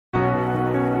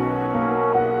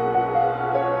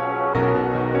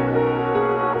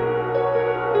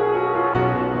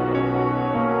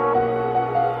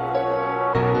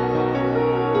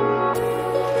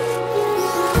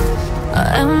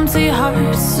Empty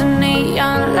hearts and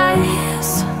neon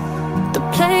lights,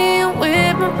 they're playing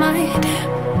with my mind.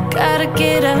 Gotta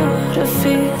get out of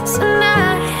here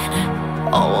tonight.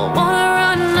 Oh, I wanna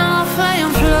run off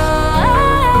and fly,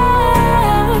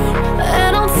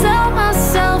 and I'll tell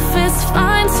myself it's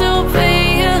fine to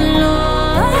be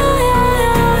alone,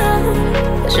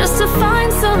 just to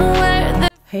find somewhere that...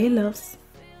 Hey loves,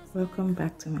 welcome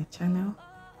back to my channel.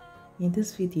 In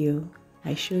this video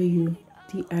I show you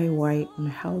DIY on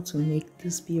how to make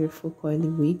this beautiful curly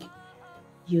wig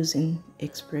using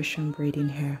X-pression braiding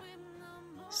hair.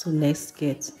 So let's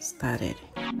get started.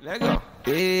 Let go.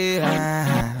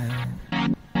 Yeah.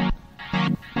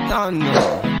 Don't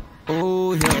know.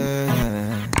 Oh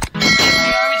yeah.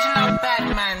 Original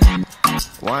Batman.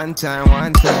 One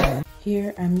time.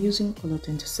 Here I'm using color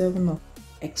 27 of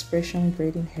X-pression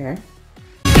braiding hair.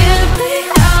 Get me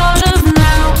out of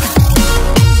now.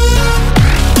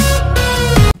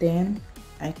 Then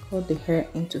I cut the hair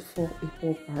into 4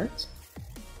 equal parts.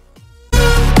 Get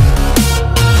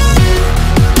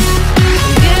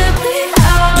me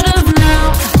out of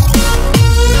now.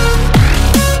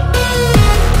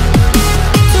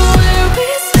 To where we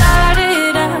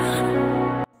started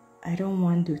out. I don't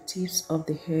want the tips of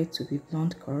the hair to be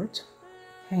blunt cut,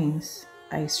 hence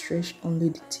I stretch only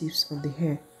the tips of the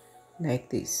hair like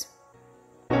this.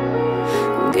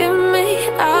 Get me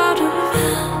out of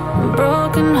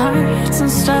broken hearts and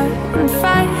starting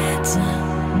fights,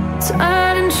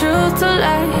 turning truth to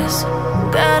lies.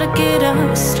 Gotta get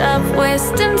up, stop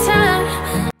wasting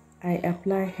time. I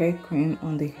apply hair cream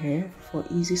on the hair for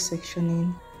easy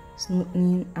sectioning,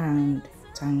 smoothing and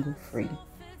tangle free.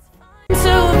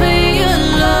 To be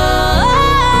alone,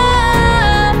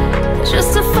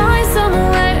 just to find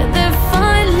somewhere that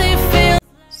finally feels.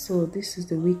 So this is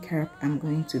the wig cap I'm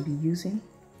going to be using,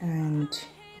 and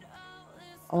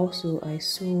also I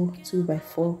sew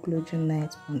 2x4 closure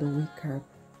net on the wig cap.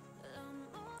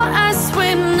 I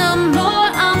swim, the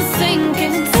more I'm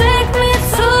sinking. Take me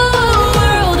to a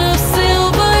world of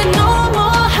silver. No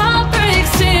more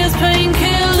heartbreaks, tears,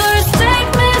 painkillers.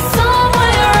 Take me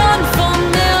somewhere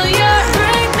unfamiliar.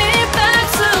 Bring me back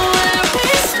to where we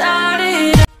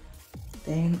started.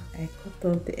 Then I cut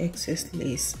off the excess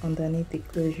lace underneath the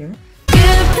closure.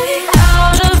 Get me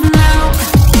out of now.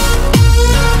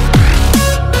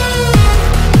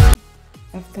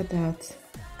 After that,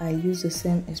 I use the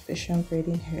same X-pression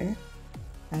braiding hair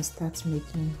and start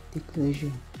making the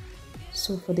closure.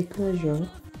 So for the closure,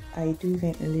 I do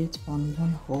ventilate on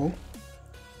one hole,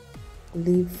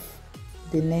 leave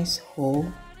the next hole,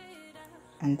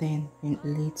 and then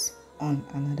ventilate on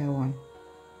another one.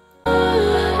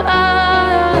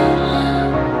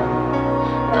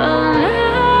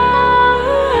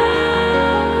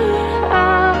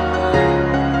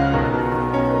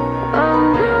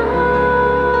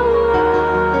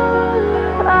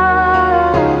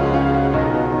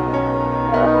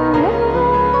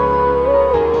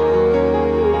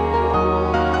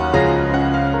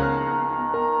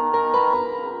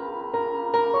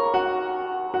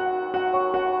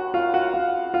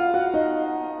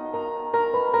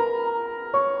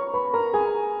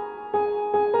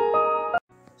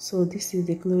 So this is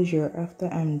the closure after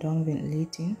I'm done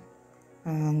ventilating,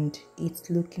 and it's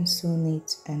looking so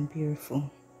neat and beautiful.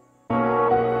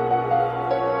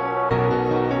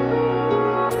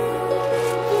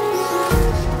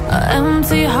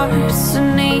 Empty hearts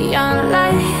and neon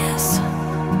lights,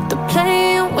 they're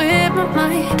playing with my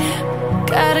mind.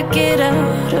 Gotta get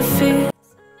out of here.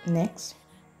 Next,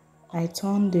 I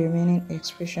turn the remaining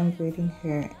X-pression braiding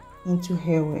hair into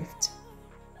hair weft.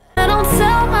 I don't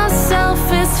tell myself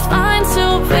it's fine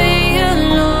to be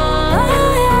alone,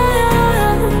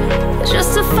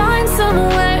 just to find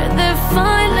somewhere that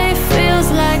finally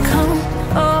feels like home.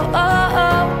 Oh, oh,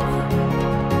 oh.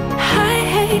 I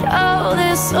hate all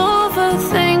this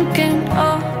overthinking.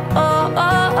 Oh, oh,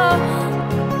 oh, oh.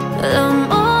 The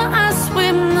more I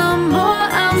swim, the more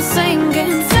I'm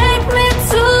sinking. Take me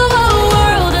to a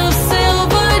world of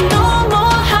silver. No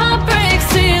more heartbreaks,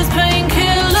 tears,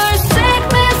 painkillers. Take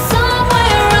me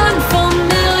somewhere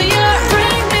unfamiliar.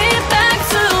 Bring me back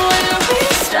to where we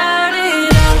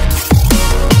started out.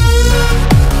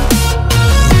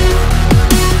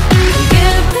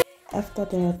 After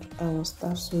that, I will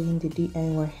start sewing the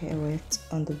DIY hair weft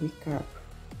on the wig cap.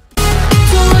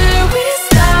 To where we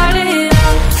started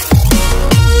out.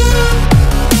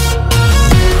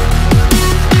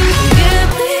 Get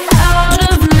me out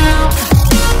of now.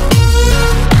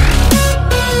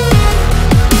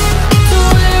 To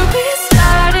where we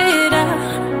started out.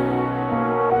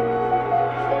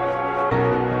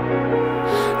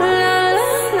 La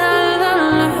la la la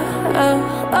la. Oh,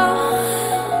 oh.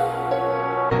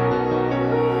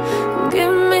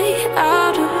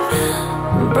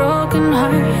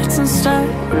 broken hearts and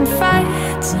starting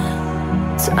fights,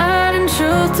 turning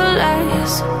truth to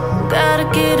lies. Gotta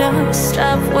get up,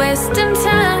 stop wasting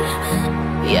time.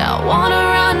 Yeah, I wanna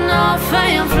run off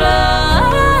and fly.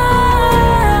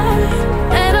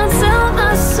 And I'll tell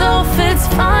myself it's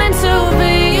fine to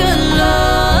be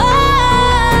alone,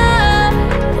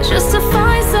 just to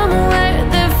find somewhere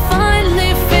that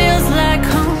finally feels like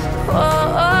home.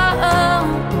 Oh, oh, oh.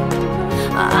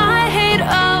 I hate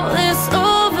all this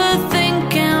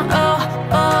overthinking. Oh,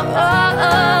 oh, oh,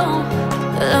 oh.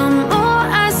 The more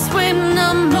I swim,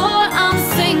 the more I'm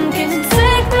sinking.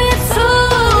 Take me to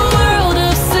a world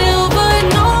of silver.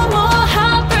 No more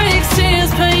heartbreaks,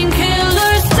 tears,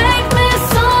 painkillers. Take me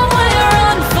somewhere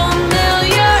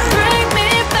unfamiliar. Bring me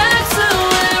back to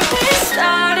where we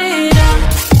started out.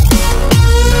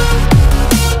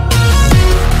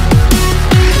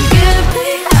 Get me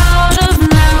out of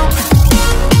now,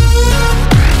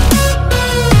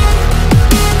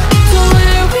 to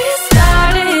where we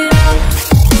started out.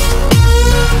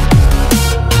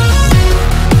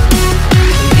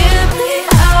 Get me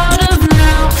out of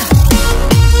now,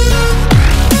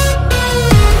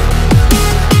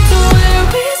 to where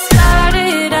we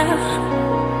started out.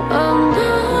 Oh no,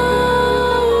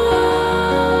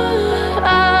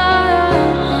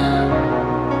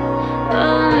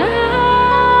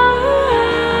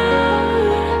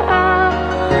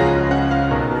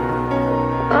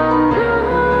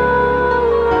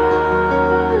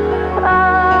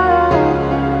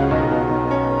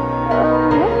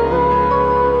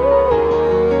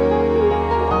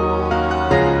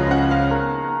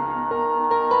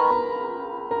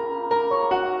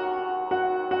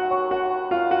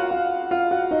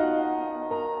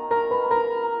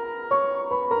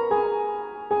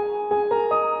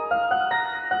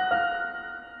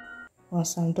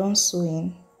 Once I'm done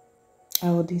sewing, I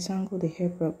will detangle the hair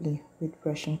properly with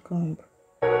brush and comb.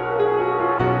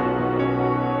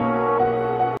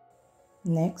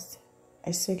 Next,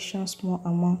 I section small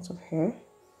amounts of hair.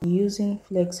 Using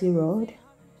flexi rod,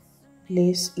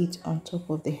 place it on top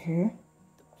of the hair,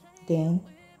 then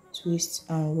twist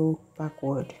and roll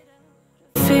backward.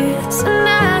 feels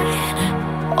tonight.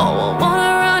 Oh, I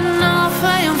wanna run off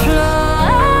and fly.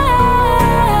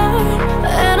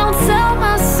 And I'll tell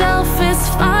myself it's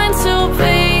fine to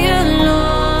be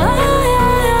alone,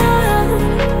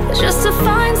 just to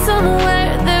find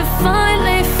somewhere that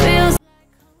finally feels.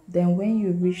 Then when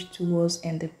you reach towards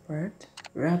end part,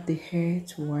 wrap the hair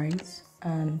twice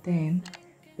and then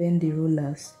bend the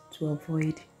rollers to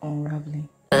avoid unraveling.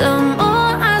 The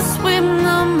more I swim,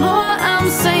 the more I'm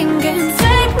sinking.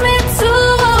 Take me to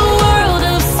a world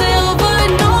of silver.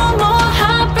 No more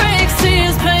heartbreaks,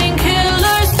 tears,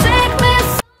 painkillers. Take me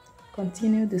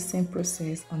Continue the same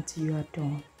process until you are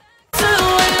done. to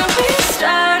where we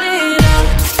started out.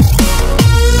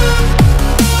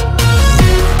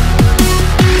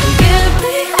 Get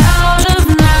me out of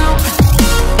now,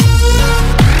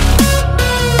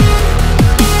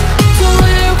 to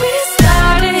where we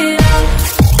started out.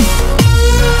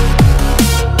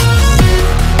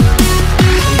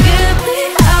 Get me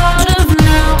out of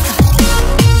now,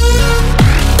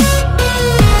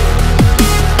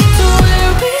 to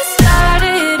where we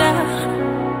started out.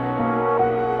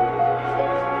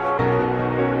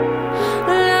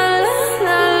 La la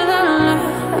la la la,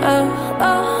 oh,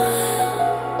 oh.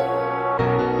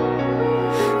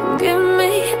 Give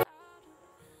me.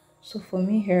 So for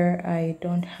me here, I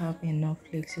don't have enough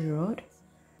flexi rod.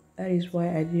 That is why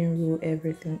I didn't roll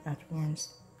everything at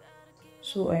once.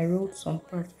 So I rolled some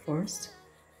parts first,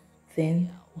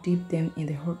 then dip them in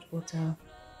the hot water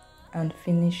and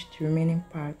finish the remaining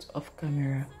part of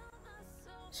camera.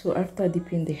 So after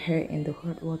dipping the hair in the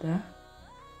hot water,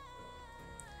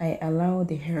 I allow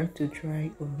the hair to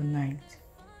dry overnight.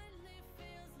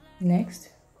 Next,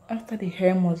 after the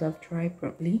hair must have dried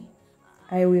properly,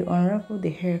 I will unravel the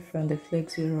hair from the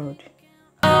flexi rod.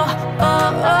 Oh,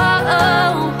 oh,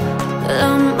 oh.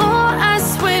 The more I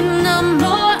swim, the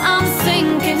more I'm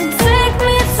sinking. Take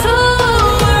me to a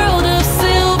world of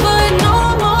silver. No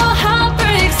more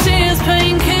heartbreaks, tears,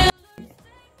 painkillers.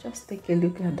 Just take a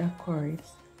look at that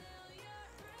chords.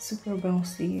 Super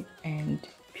bouncy and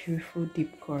beautiful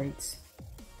deep chords.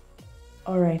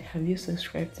 Alright, have you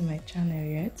subscribed to my channel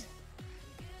yet?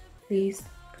 Please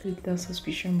click that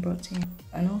subscription button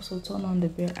and also turn on the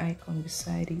bell icon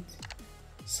beside it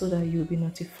so that you'll be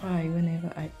notified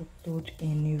whenever I upload a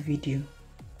new video.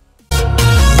 Get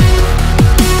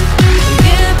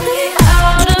me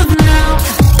out of now,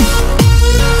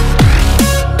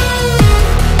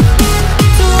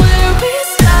 to where we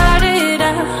started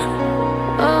out.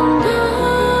 Oh no.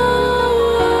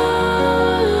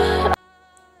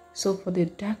 So for the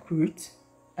dark root,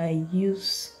 I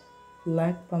use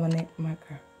black permanent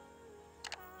marker.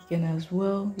 You can as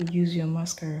well use your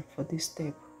mascara for this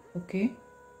step, okay?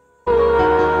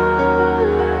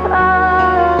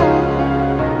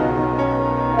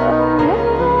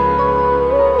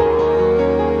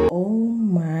 Oh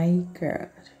my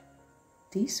god,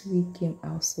 this wig came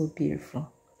out so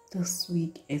beautiful. This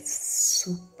wig is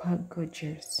super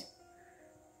gorgeous.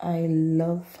 I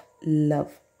love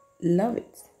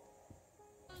it.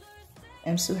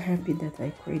 I'm so happy that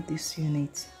I create this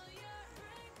unit.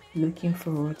 Looking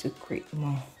forward to create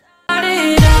more.